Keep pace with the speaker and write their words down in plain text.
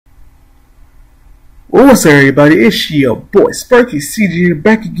What's up, everybody? It's your boy Sparky CGI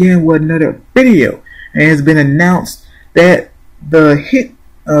back again with another video, and it's been announced that the hit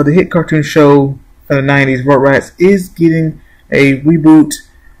cartoon show of the '90s, Rugrats, is getting a reboot.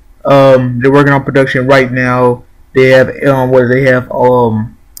 They're working on production right now. They have they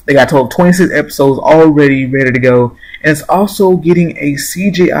got total 26 episodes already ready to go, and it's also getting a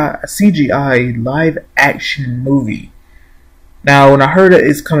CGI live action movie. Now, when I heard that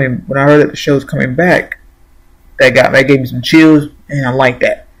the show's coming back, that gave me some chills, and I like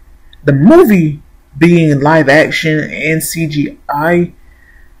that. The movie being live action and CGI,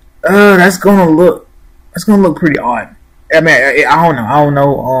 that's gonna look pretty odd. I mean, I don't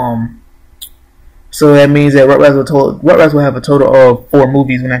know. So that means that Rugrats will have a total of 4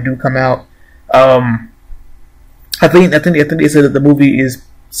 movies when that do come out. I think they said that the movie is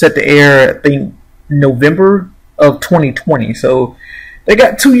set to air, I think, November of 2020. So they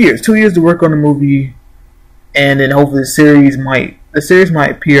got 2 years to work on the movie, and then hopefully the series might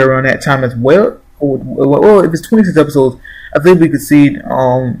appear around that time as well. Well, if it's 26 episodes, I think we could see it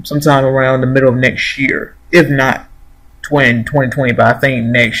sometime around the middle of next year, if not 2020. But I think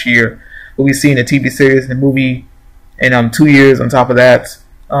next year we'll be seeing the TV series and the movie, and 2 years on top of that.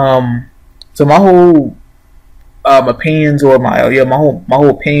 So my whole opinions, or my whole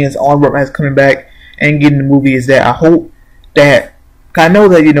opinions on Rugrats coming back and getting the movie is that I hope that, I know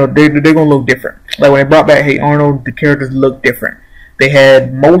that they're gonna look different. Like when they brought back Hey Arnold, the characters look different. They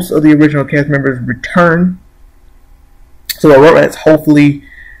had most of the original cast members return. So the Rugrats, hopefully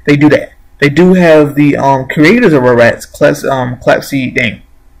they do that. They do have the creators of Rugrats,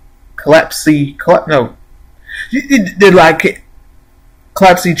 they're like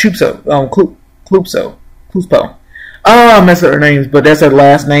Klapsy Klupso. I messed up their names, but that's their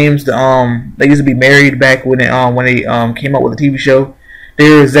last names. They used to be married back when they came up with the TV show.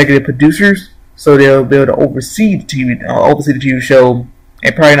 They're executive producers, so they'll be able to oversee the TV show,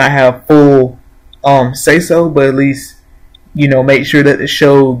 and probably not have full say so, but at least make sure that the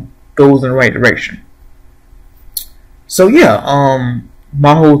show goes in the right direction. So yeah,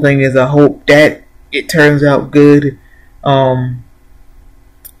 my whole thing is I hope that it turns out good. When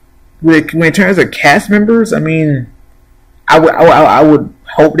it turns to cast members, I mean, I would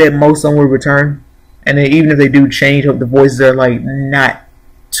hope that most of them will return, and then even if they do change, hope the voices are like not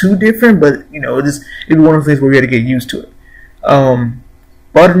too different, but it'd be one of the things where we got to get used to it. But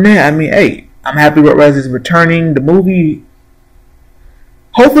other than that, I mean, hey, I'm happy Rugrats is returning. The movie,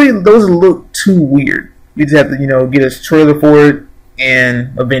 hopefully, it doesn't look too weird. We just have to get a trailer for it,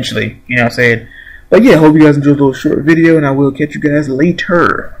 and eventually, what I'm saying. But yeah, hope you guys enjoyed the little short video, and I will catch you guys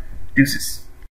later. Deuces.